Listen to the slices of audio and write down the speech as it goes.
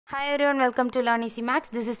Hi everyone, welcome to Learn Easy Max.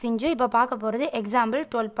 This is Sinju. இப்போ பார்க்க போகிறது example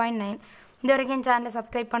 12.9. இந்த வரைக்கும் சேனலை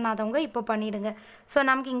சப்ஸ்கிரைப் பண்ணாதவங்க இப்போ பண்ணிடுங்க. ஸோ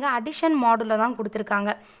நமக்கு இங்கே அடிஷன் மாடுலோ தான்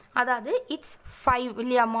கொடுத்துருக்காங்க. அதாவது இட்ஸ் 5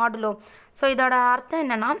 இல்லையா மாடுலோ. ஸோ இதோட அர்த்தம்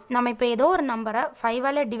என்னென்னா, நம்ம இப்போ ஏதோ ஒரு நம்பரை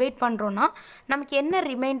 5ஆல் டிவைட் பண்ணுறோன்னா நமக்கு என்ன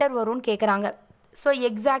ரிமைண்டர் வரும்னு கேட்குறாங்க. ஸோ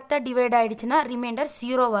எக்ஸாக்டாக டிவைட் ஆகிடுச்சுன்னா ரிமைண்டர்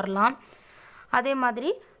 0 வரலாம். அதே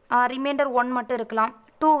மாதிரி ரிமைண்டர் 1 மட்டும் இருக்கலாம்,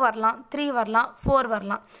 2 வரலாம், 3 வரலாம், 4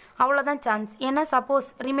 வரலாம். அவ்வளோதான் சான்ஸ். ஏன்னா சப்போஸ்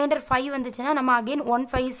ரிமைண்டர் 5 வந்துச்சுன்னா நம்ம அகெயின் 1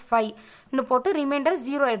 5 is 5ன்னு போட்டு ரிமைண்டர்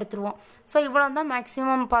 0 எடுத்துருவோம். ஸோ இவ்வளோ தான்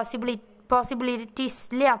மேக்ஸிமம் பாசிபிலிட்டிஸ்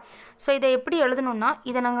இல்லையா. ஸோ இதை எப்படி எழுதணுன்னா,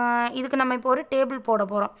 இதுக்கு நம்ம இப்போ ஒரு டேபிள் போட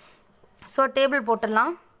போகிறோம். ஸோ டேபிள்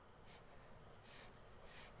போட்டுடலாம்.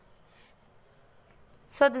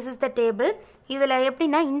 So this is the table. இதில்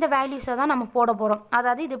எப்படின்னா இந்த வேல்யூஸை தான் நம்ம போட போகிறோம்.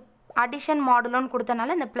 அதாவது இது அடிஷன் மாடுலோன்னு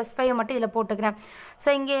கொடுத்தனால இந்த +5 மட்டும் இதில் போட்டுக்கிறேன். ஸோ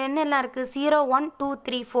இங்கே என்னெல்லாம் இருக்குது, 0 1 2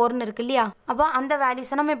 3 4ன்னு இருக்குது இல்லையா. அப்போ அந்த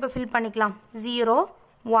வேல்யூஸை நம்ம இப்போ ஃபில் பண்ணிக்கலாம். 0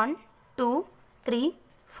 1 2 3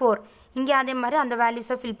 4. இங்கே அதே மாதிரி அந்த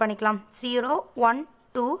வேல்யூஸை ஃபில் பண்ணிக்கலாம். 0 1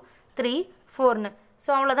 2 3 4ன்னு.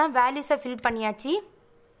 ஸோ அவ்வளோதான், வேல்யூஸை ஃபில் பண்ணியாச்சு.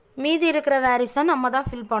 மீதி இருக்கிற வேல்யூஸை நம்ம தான்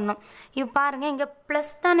ஃபில் பண்ணோம். இப்போ பாருங்கள், இங்கே ப்ளஸ்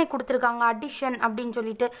தானே கொடுத்துருக்காங்க அடிஷன் அப்படின்னு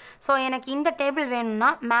சொல்லிட்டு. ஸோ எனக்கு இந்த டேபிள் வேணும்னா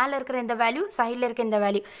மேலே இருக்கிற இந்த வேல்யூ, சைடில் இருக்க இந்த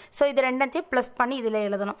வேல்யூ, ஸோ இது ரெண்டத்தையும் ப்ளஸ் பண்ணி இதில்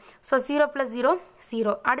எழுதணும். ஸோ 0 + 0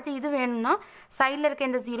 0. அடுத்து இது வேணும்னா சைடில் இருக்க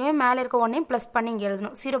இந்த 0யும் மேலே இருக்க 1ஐயும் ப்ளஸ் பண்ணி இங்கே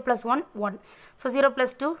எழுதணும். 0 + 1 1. ஸோ 0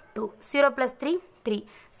 + 2 2. 0 + 3 3.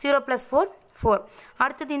 0 + 4 4.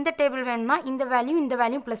 அடுத்தது இந்த டேபிள் வேணும்னா இந்த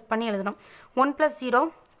வேல்யூ ப்ளஸ் பண்ணி எழுதணும். 1 + 0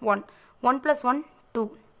 1. 1 + 1 2.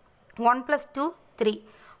 1 + 2 3.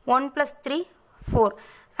 1 + 3 4.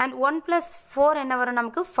 அண்ட் 1 + 4 என்ன வரும்,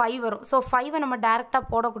 நமக்கு 5 வரும். ஸோ 5ஐ நம்ம டேரெக்டாக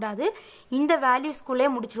போடக்கூடாது, இந்த வேல்யூஸ்குள்ளே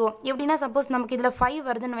முடிச்சிருவோம். எப்படின்னா சப்போஸ் நமக்கு இதில் 5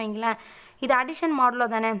 வருதுன்னு வைங்களேன், இது அடிஷன் மாடலோ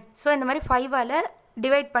தானே. ஸோ இந்த மாதிரி 5ஆல்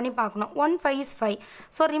டிவைட் பண்ணி பார்க்கணும். 1 5 is 5.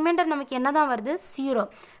 ஸோ ரிமைண்டர் நமக்கு என்ன தான் வருது, 0.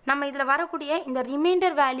 நம்ம இதில் வரக்கூடிய இந்த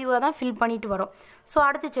ரிமைண்டர் வேல்யூவை தான் ஃபில் பண்ணிட்டு வரோம். ஸோ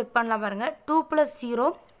அடுத்து செக் பண்ணலாம் பாருங்கள். 2 +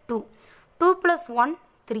 0 2. 2 + 1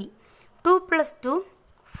 3. 2 + 2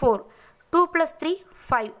 4. 2 + 3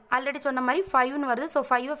 5. ஆல்ரெடி சொன்ன மாதிரி 5ன்னு வருது. ஸோ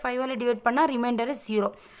 5ஐ 5ஆல் டிவைட் பண்ணால் ரிமைண்டர் 0.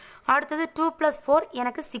 அடுத்தது 2 + 4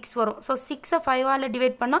 எனக்கு 6 வரும். ஸோ 6ஐ 5ஆல்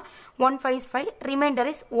டிவைட் பண்ணால் 1 5 is 5.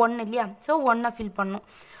 ரிமைண்டர் இஸ் 1 இல்லையா. ஸோ 1ஐ ஃபில் பண்ணணும்.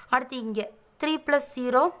 அடுத்து இங்கே 3 +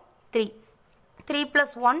 0 3. 3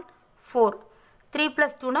 + 1 4. 3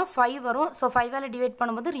 + 2னா 5 வரும். ஸோ 5ஆல் டிவைட்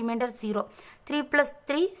பண்ணும்போது ரிமைண்டர் 0. 3 +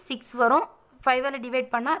 3 6 வரும். 5ஆல்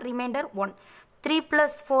டிவைட் பண்ணால் ரிமைண்டர் 1. 3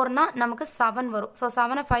 + 4னா நமக்கு 7 வரும். ஸோ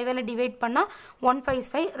 7ஐ 5ஆல் டிவைட் பண்ணால் 1 5 is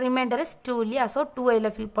 5. ரிமைண்டர் இஸ் 2 இல்லையா. ஸோ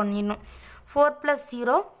 2ஐ ஃபில் பண்ணிடணும். 4 +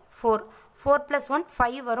 0 4. 4 + 1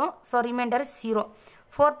 5 வரும். So remainder is 0.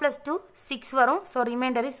 4 + 2 6 வரும். So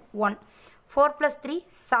remainder is 1. 4 + 3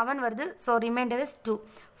 7 வருது. So remainder is 2.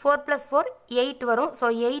 4 + 4 8 வரும். ஸோ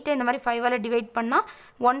 8ஐ இந்த மாதிரி 5ஆல் டிவைட் பண்ணால்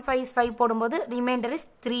 1 5 is 5 போடும்போது ரிமைண்டர் இஸ்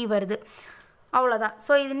 3 வருது. அவ்வளோதான்.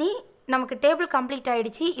 ஸோ இது நமக்கு டேபிள் கம்ப்ளீட்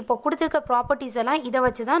ஆகிடுச்சு. இப்போ கொடுத்துருக்க ப்ராப்பர்ட்டிஸ் எல்லாம் இதை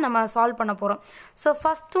வச்சு தான் நம்ம சால்வ் பண்ண போகிறோம். ஸோ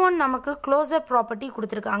ஃபஸ்ட் ஒன் நமக்கு க்ளோசர் ப்ராப்பர்ட்டி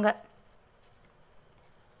கொடுத்துருக்காங்க.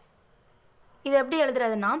 இது எப்படி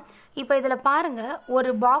எழுதுறதுன்னா, இப்போ இதில் பாருங்கள், ஒரு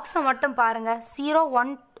பாக்ஸை மட்டும் பாருங்கள். 0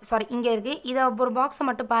 1 இங்கே இருக்குது. இதை ஒரு பாக்ஸை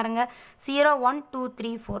மட்டும் பாருங்கள். 0 1 2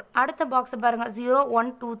 3 4. அடுத்த பாக்ஸை பாருங்கள். 0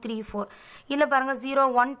 1 2 3 4. இல்லை பாருங்கள் 0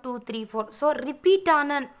 1 2 3 4. ஸோ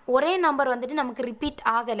ரிப்பீட்டான ஒரே நம்பர் வந்துட்டு நமக்கு ரிப்பீட்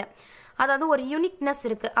ஆகலை. அதாவது ஒரு யூனிக்னஸ்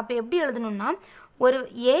இருக்குது. அப்போ எப்படி எழுதணும்னா, ஒரு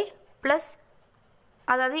A ப்ளஸ்,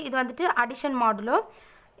 அதாவது இது வந்துட்டு addition modulo,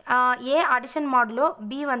 A addition modulo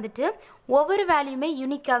B வந்துட்டு ஒவ்வொரு வேல்யூமே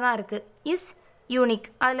யூனிக்காக தான் இருக்குது. Is unique.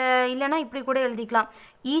 அதில் இல்லைனா இப்படி கூட எழுதிக்கலாம்.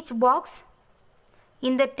 ஈச் பாக்ஸ்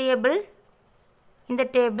இந்த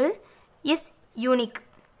டேபிள் இஸ் யூனிக்.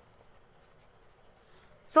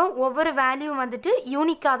 ஸோ ஒவ்வொரு வேல்யூ வந்துட்டு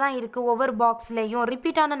யூனிக்காக தான் இருக்குது. ஒவ்வொரு பாக்ஸ்லேயும்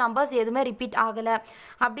ரிப்பீட்டான நம்பர்ஸ் எதுவுமே ரிப்பீட் ஆகலை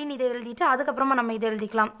அப்படின்னு இதை எழுதிட்டு அதுக்கப்புறமா நம்ம இதை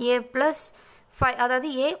எழுதிக்கலாம். A + 5,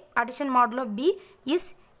 அதாவது A addition modulo B is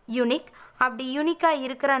unique. அப்படி யூனிக்காக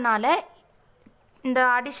இருக்கிறனால இந்த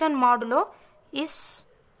addition modulo is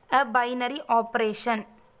a binary operation.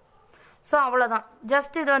 So அவ்வளோதான்.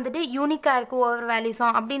 ஜஸ்ட் இது வந்துட்டு யூனிக்காக இருக்குது ஒவ்வொரு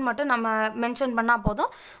வேல்யூஸும் அப்படின்னு மட்டும் நம்ம மென்ஷன் பண்ணால்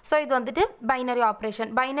போதும். ஸோ இது வந்துட்டு பைனரி ஆப்ரேஷன்.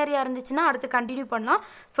 பைனரியாக இருந்துச்சுன்னா அடுத்து கண்டினியூ பண்ணலாம்.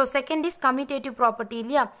 So second is commutative property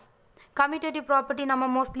இல்லையா. கம்யூட்டேட்டிவ் ப்ராப்பர்ட்டி நம்ம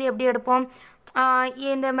மோஸ்ட்லி எப்படி எடுப்போம்,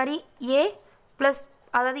 இந்த மாதிரி A ப்ளஸ்,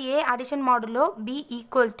 அதாவது A addition modulo B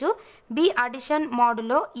 = B addition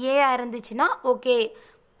modulo A இருந்துச்சுன்னா ஓகே,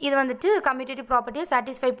 இது வந்துட்டு கம்யூட்டேட்டிவ் ப்ராப்பர்ட்டியை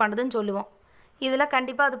சாட்டிஸ்ஃபை பண்ணுதுன்னு சொல்லுவோம். இதில்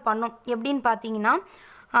கண்டிப்பாக அது பண்ணும். எப்படின்னு பார்த்தீங்கன்னா,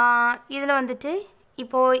 இதில் வந்துட்டு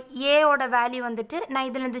இப்போது ஏவோட வேல்யூ வந்துட்டு நான்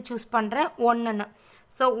இதிலேருந்து சூஸ் பண்ணுறேன் 1ன்னு.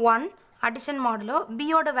 ஸோ 1 addition modulo b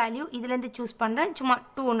ஓட வேல்யூ இதிலேருந்து சூஸ் பண்ணுறேன் சும்மா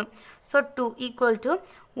 2ன்னு. ஸோ 2 ஈக்குவல் டு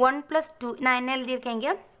 1 plus 2 நான் என்ன எழுதியிருக்கேன்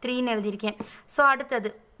இங்கே 3ன்னு எழுதியிருக்கேன். ஸோ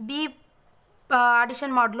அடுத்தது b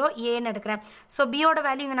அடிஷன் மாடுலோ ஏன்னு எடுக்கிறேன். ஸோ பியோட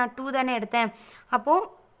வேல்யூ இங்கே நான் 2 தானே எடுத்தேன். அப்போது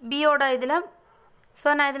பியோட இதில் ஸோ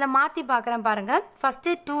நான் இதில் மாற்றி பார்க்குறேன் பாருங்கள்.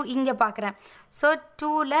 ஃபஸ்ட்டு 2 இங்கே பார்க்குறேன். ஸோ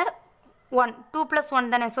 2ல் 1 2 + 1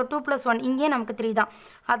 தானே. ஸோ 2 + 1 இங்கே நமக்கு 3 தான்.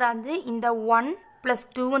 அதாவது இந்த 1 +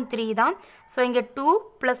 2ம் 3 தான். ஸோ இங்கே 2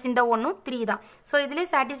 + இந்த 1ம் 3 தான். ஸோ இதிலே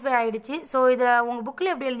சாட்டிஸ்ஃபை ஆகிடுச்சு. ஸோ இதில் உங்கள்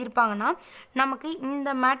புக்கில் எப்படி எழுதியிருப்பாங்கன்னா நமக்கு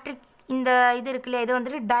இந்த மேட்ரிக் இந்த இது இருக்கு இல்லையா, இது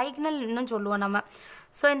வந்துட்டு டயகனல்னு சொல்லுவோம் நம்ம.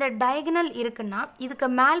 ஸோ இந்த டயகனல் இருக்குன்னா இதுக்கு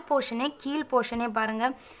மேல் போர்ஷனே கீழ் போர்ஷனே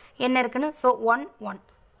பாருங்கள் என்ன இருக்குன்னு. So 1 1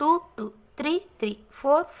 2 2 3 3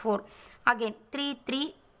 4 4 again 3 3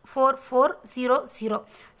 4 4 0 0.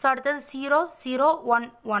 ஸோ அடுத்தது 0 0 1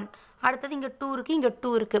 1. அடுத்தது இங்கே 2 இருக்குது, இங்கே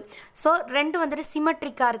 2 இருக்குது. ஸோ ரெண்டு வந்துட்டு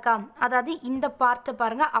சிமெட்ரிக்காக இருக்கா. அதாவது இந்த பார்ட்டை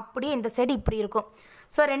பாருங்கள் அப்படியே இந்த சைடு இப்படி இருக்கும்.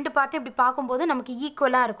 ஸோ ரெண்டு பார்ட்டும் இப்படி பார்க்கும்போது நமக்கு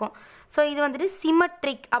ஈக்குவலாக இருக்கும். ஸோ இது வந்துட்டு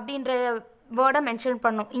சிமெட்ரிக் அப்படின்ற வேர்டை மென்ஷன்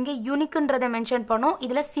பண்ணும். இங்கே யூனிக்குன்றதை மென்ஷன் பண்ணும்,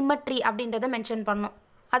 இதில் சிமெட்ரி அப்படின்றத மென்ஷன் பண்ணும்.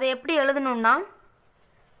 அதை எப்படி எழுதணும்னா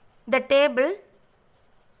the table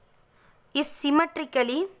is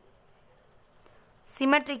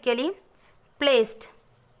symmetrically placed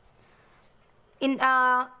in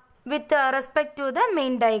with respect to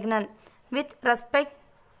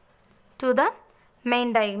the main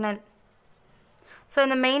diagonal. So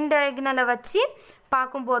இந்த மெயின் டயகனலை வச்சு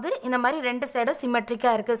பார்க்கும்போது இந்த மாதிரி ரெண்டு சைடும்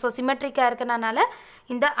சிமெட்ரிக்காக இருக்குது. ஸோ சிமெட்ரிக்காக இருக்கனால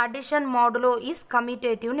இந்த அடிஷன் மாடுலோ இஸ்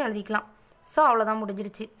கம்யூட்டேட்டிவ்னு எழுதிக்கலாம். ஸோ அவ்வளோதான்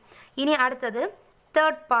முடிஞ்சிருச்சு. இனி அடுத்தது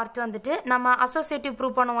தேர்ட் பார்ட் வந்துட்டு நம்ம அசோசியேட்டிவ்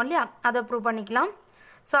ப்ரூவ் பண்ணுவோம் இல்லையா, அதை ப்ரூவ் பண்ணிக்கலாம்.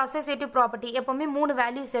 ஸோ அசோசியேட்டிவ் ப்ராப்பர்ட்டி எப்போவுமே 3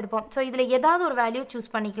 வேல்யூஸ் எடுப்போம். ஸோ இதில் ஏதாவது ஒரு வேல்யூ சூஸ்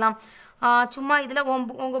பண்ணிக்கலாம். சும்மா இதில்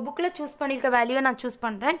உங்கள் புக்கில் சூஸ் பண்ணியிருக்க வேல்யூவை நான் சூஸ்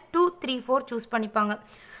பண்ணுறேன். 2 3 4 சூஸ் பண்ணிப்பாங்க.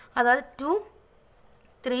 அதாவது 2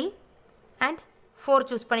 3 and 4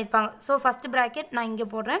 சூஸ் பண்ணியிருப்பாங்க. ஸோ ஃபஸ்ட்டு ப்ராக்கெட் நான் இங்கே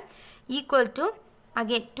போடுறேன். Equal to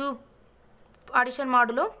again 2 addition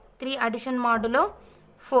modulo 3 addition modulo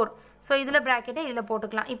 4. So இதில் ப்ராக்கெட்டை இதில்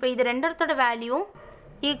போட்டுக்கலாம். இப்போ இது ரெண்டத்தோட வேல்யூ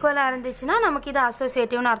ஈக்குவலாக இருந்துச்சுன்னா நமக்கு இது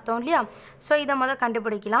அசோசியேட்டிவ்னு அர்த்தம் இல்லையா. ஸோ இதை முதல்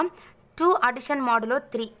கண்டுபிடிக்கலாம். 2 அடிஷன் மாடுலோ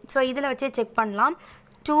 3. ஸோ இதில் வச்சே செக் பண்ணலாம்.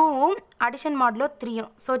 2வும் அடிஷன் மாடுலோ 3யும்.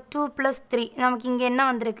 ஸோ 2 + 3 நமக்கு இங்கே என்ன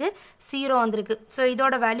வந்திருக்கு 0 வந்திருக்கு. ஸோ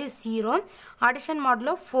இதோட வேல்யூ 0. அடிஷன்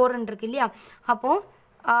மாடுலோ 4ன்னு இருக்கு இல்லையா. அப்போது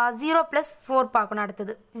 0 + 4 பார்க்கணும்.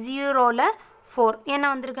 அடுத்தது 0ல் 4 என்ன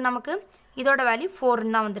வந்திருக்கு நமக்கு, இதோட வேல்யூ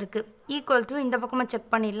 4ன்னு தான் வந்திருக்கு. ஈக்குவல் டு இந்த பக்கமாக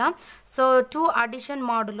செக் பண்ணிடலாம். So 2 addition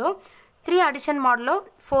modulo 3 addition modulo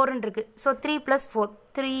 4ன்னு இருக்குது. ஸோ 3 + 4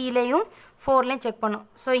 3லேயும் 4லேயும் செக் பண்ணும்.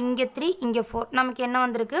 ஸோ இங்கே 3 இங்கே 4 நமக்கு என்ன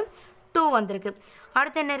வந்திருக்கு 2 வந்திருக்கு.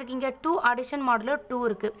 அடுத்து என்ன இருக்குது, இங்கே 2 அடிஷன் மாடுலோ 2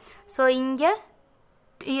 இருக்குது. ஸோ இங்கே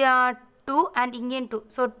 2 அண்ட் இங்கேயும் 2.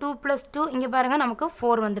 ஸோ 2 + 2 இங்கே பாருங்கள் நமக்கு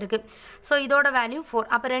 4 வந்திருக்கு. ஸோ இதோட வேல்யூ 4.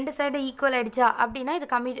 அப்போ ரெண்டு சைடு ஈக்குவல் ஆகிடுச்சா அப்படின்னா இது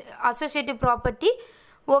அசோசியேட்டிவ் ப்ராப்பர்ட்டி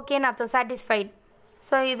ஓகேன்னு அர்த்தம், சாட்டிஸ்ஃபைட்.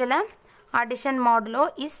 ஸோ இதில் அடிஷன் மாடுலோ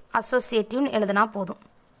இஸ் அசோசியேட்டிவ்னு எழுதுனா போதும்.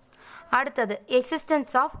 அடுத்தது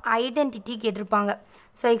எக்ஸிஸ்டன்ஸ் ஆஃப் ஐடென்டிட்டி கேட்டிருப்பாங்க.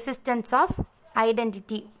 So existence of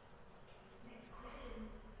identity.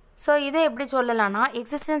 So இதை எப்படி சொல்லலாம்னா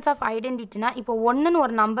எக்ஸிஸ்டன்ஸ் ஆஃப் ஐடென்டிட்டினா இப்போ 1ன்னு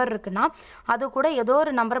ஒரு நம்பர் இருக்குன்னா அது கூட ஏதோ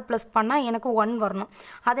ஒரு நம்பரை ப்ளஸ் பண்ணால் எனக்கு 1 வரணும்.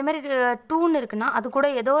 அதேமாதிரி 2ன்னு இருக்குன்னா அது கூட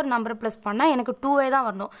ஏதோ ஒரு நம்பரை ப்ளஸ் பண்ணால் எனக்கு 2 தான்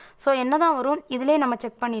வரணும். ஸோ என்ன தான் வரும் இதிலே நம்ம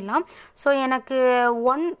செக் பண்ணிடலாம். ஸோ எனக்கு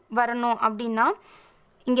 1 வரணும் அப்படின்னா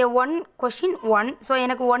இங்கே 1 கொஷின் 1. ஸோ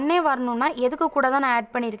எனக்கு 1 வரணும்னா எதுக்கு கூட தான் நான்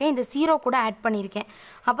ஆட் பண்ணியிருக்கேன், இந்த 0 கூட ஆட் பண்ணியிருக்கேன்.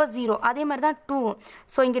 அப்போ 0. அதே மாதிரி தான் 2.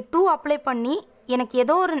 ஸோ இங்கே 2 அப்ளை பண்ணி எனக்கு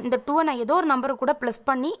ஏதோ ஒரு இந்த 2வை நான் ஏதோ ஒரு நம்பரை கூட ப்ளஸ்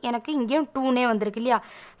பண்ணி எனக்கு இங்கேயும் 2னே வந்திருக்கு இல்லையா.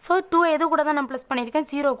 ஸோ 2 எது கூட தான் நான் ப்ளஸ் பண்ணியிருக்கேன்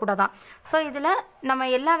 0 கூட தான். ஸோ இதில் நம்ம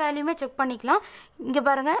எல்லா வேல்யூமே செக் பண்ணிக்கலாம். இங்கே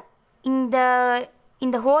பாருங்கள்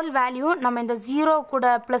இந்த ஹோல் வேல்யூ நம்ம இந்த 0 கூட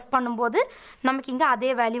ப்ளஸ் பண்ணும்போது நமக்கு இங்கே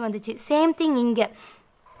அதே வேல்யூ வந்துச்சு. சேம் திங் இங்கே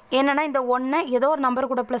என்னென்னா இந்த 1 ஏதோ ஒரு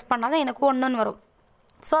நம்பர் கூட ப்ளஸ் பண்ணால் தான் எனக்கு 1ன்னு வரும்.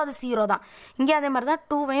 ஸோ அது 0 தான். இங்கே அதே மாதிரி தான்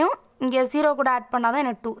 2வையும் இங்கே 0 கூட ஆட் பண்ணால் தான்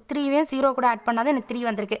எனக்கு 2, 3வையும் 0 கூட ஆட் பண்ணால் தான் எனக்கு 3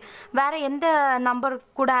 வந்திருக்கு. வேறு எந்த நம்பர்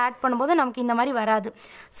கூட ஆட் பண்ணும்போது நமக்கு இந்த மாதிரி வராது.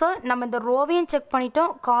 ஸோ நம்ம இந்த ரோவையும் செக்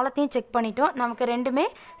பண்ணிட்டோம், காலத்தையும் செக் பண்ணிட்டோம், நமக்கு ரெண்டுமே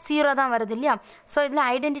 0 தான் வருது இல்லையா. ஸோ இதில்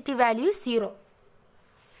ஐடென்டிட்டி வேல்யூ 0.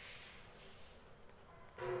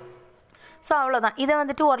 ஸோ அவ்வளோதான். இதை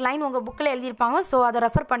வந்துட்டு ஒரு லைன் உங்கள் புக்கில் எழுதியிருப்பாங்க. ஸோ அதை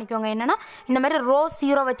ரெஃபர் பண்ணிக்கோங்க. என்னென்னா இந்த மாதிரி ரோ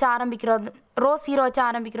 0 வச்சு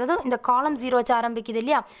ஆரம்பிக்கிறதும் இந்த காலம் 0 வச்சு ஆரம்பிக்குது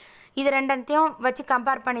இல்லையா. இது ரெண்டத்தையும் வச்சு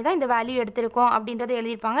கம்பேர் பண்ணி தான் இந்த வேல்யூ எடுத்திருக்கோம் அப்படின்றத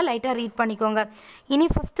எழுதியிருப்பாங்க. லைட்டாக ரீட் பண்ணிக்கோங்க. இனி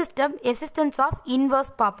 5th step existence of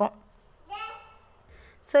inverse பார்ப்போம்.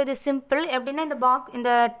 ஸோ இது சிம்பிள். எப்படின்னா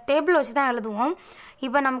இந்த டேபிள் வச்சு தான் எழுதுவோம்.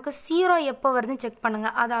 இப்போ நமக்கு 0 எப்போ வருதுன்னு செக்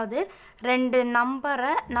பண்ணுங்கள். அதாவது 2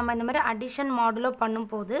 நம்பரை நம்ம இந்த மாதிரி அடிஷன் மாடுலோ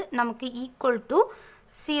பண்ணும்போது நமக்கு ஈக்குவல் டு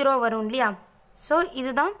 0 வரும் இல்லையா. ஸோ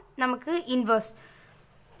இதுதான் நமக்கு இன்வர்ஸ்.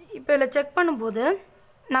 இப்போ இதில் செக் பண்ணும்போது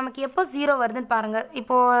நமக்கு எப்போ 0 வருதுன்னு பாருங்கள்.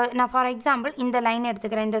 இப்போது நான் ஃபார் எக்ஸாம்பிள் இந்த லைன்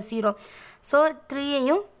எடுத்துக்கிறேன், இந்த 0. ஸோ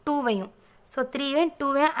 3ஐயும் 2வையும், ஸோ 3வையும்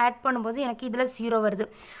 2வையும் ஆட் பண்ணும்போது எனக்கு இதில் 0 வருது.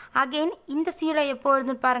 அகெயின் இந்த 0 எப்போ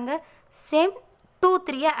வருதுன்னு பாருங்கள், சேம் 2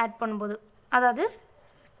 3ஐ ஆட் பண்ணும்போது, அதாவது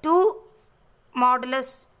 2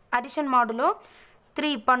 மாடுலஸ் அடிஷன் மாடுலோ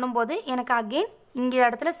 3 பண்ணும்போது எனக்கு அகெயின் இங்கே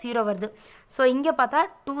இடத்துல 0 வருது. ஸோ இங்கே பார்த்தா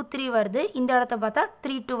 2 3 வருது, இந்த இடத்த பார்த்தா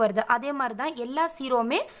 3 2 வருது. அதே மாதிரி தான் எல்லா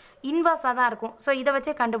 0மே இன்வர்ஸாக தான் இருக்கும். ஸோ இதை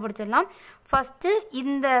வச்சே கண்டுபிடிச்சிடலாம். ஃபஸ்ட்டு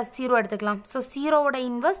இந்த 0 எடுத்துக்கலாம். ஸோ 0வோட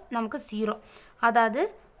இன்வர்ஸ் நமக்கு 0, அதாவது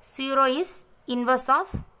 0 இஸ் இன்வர்ஸ்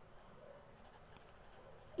ஆஃப்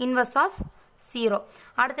 0.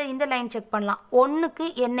 அடுத்து இந்த லைன் செக் பண்ணலாம். 1க்கு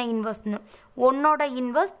என்ன இன்வர்ஸ்னு, 1ஓட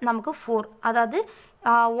இன்வர்ஸ் நமக்கு 4, அதாவது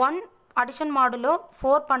 1 அடிஷன் மாடுலோ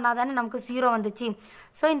 4 பண்ணாதானே நமக்கு 0 வந்துச்சு.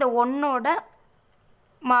 ஸோ இந்த 1ஓட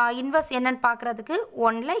இன்வர்ஸ் என்னன்னு பார்க்குறதுக்கு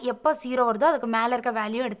 1ல் எப்போ 0 வருதோ அதுக்கு மேலே இருக்க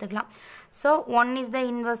வேல்யூ எடுத்துக்கலாம். So 1 is the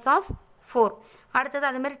inverse of 4. அடுத்தது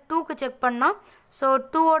அதேமாதிரி 2க்கு செக் பண்ணால், ஸோ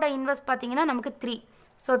 2ஓட இன்வர்ஸ் பார்த்தீங்கன்னா நமக்கு 3.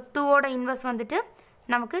 ஸோ 2ஓட இன்வர்ஸ் வந்துட்டு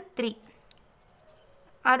நமக்கு 3.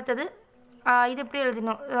 அடுத்தது இது எப்படி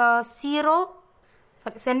எழுதணும், 0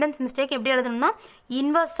 சென்டென்ஸ் மிஸ்டேக் எப்படி எழுதணும்னா,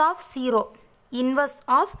 inverse of 0, inverse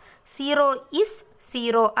of 0 is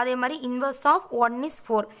 0. அதே மாதிரி inverse of 1 is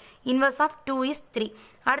 4, inverse of 2 is 3.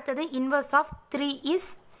 அடுத்தது inverse of 3 is,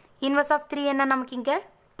 inverse of 3 என்ன நமக்கு இங்கே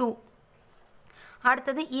 2.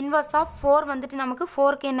 அடுத்தது இன்வர்ஸ் ஆஃப் 4 வந்துட்டு நமக்கு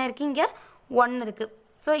 4க்கு என்ன இருக்குது, இங்கே 1 இருக்குது.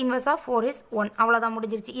 So inverse of 4 is 1. அவ்வளோதான்,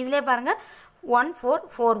 முடிஞ்சிருச்சு. இதிலே பாருங்கள் 1 4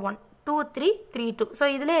 4 1 2 3 3 2. ஸோ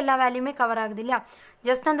இதில் எல்லா வேல்யூமே கவர் ஆகுது இல்லையா.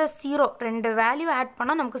 ஜஸ்ட் அந்த 0 2 வேல்யூ ஆட்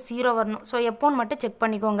பண்ணால் நமக்கு 0 வரணும். ஸோ எப்போன்னு மட்டும் செக்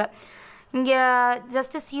பண்ணிக்கோங்க. இங்கே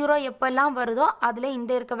ஜஸ்ட்டு 0 எப்போல்லாம் வருதோ அதில்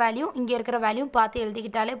இந்த இருக்க வேல்யூ இங்கே இருக்கிற வேல்யூ பார்த்து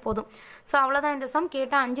எழுதிக்கிட்டாலே போதும். ஸோ அவ்வளோதான் இந்த சம்.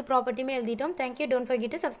 கேட்டால் 5 ப்ராப்பர்ட்டியுமே எழுதிட்டோம். Thank you. Don't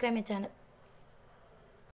forget to subscribe my channel.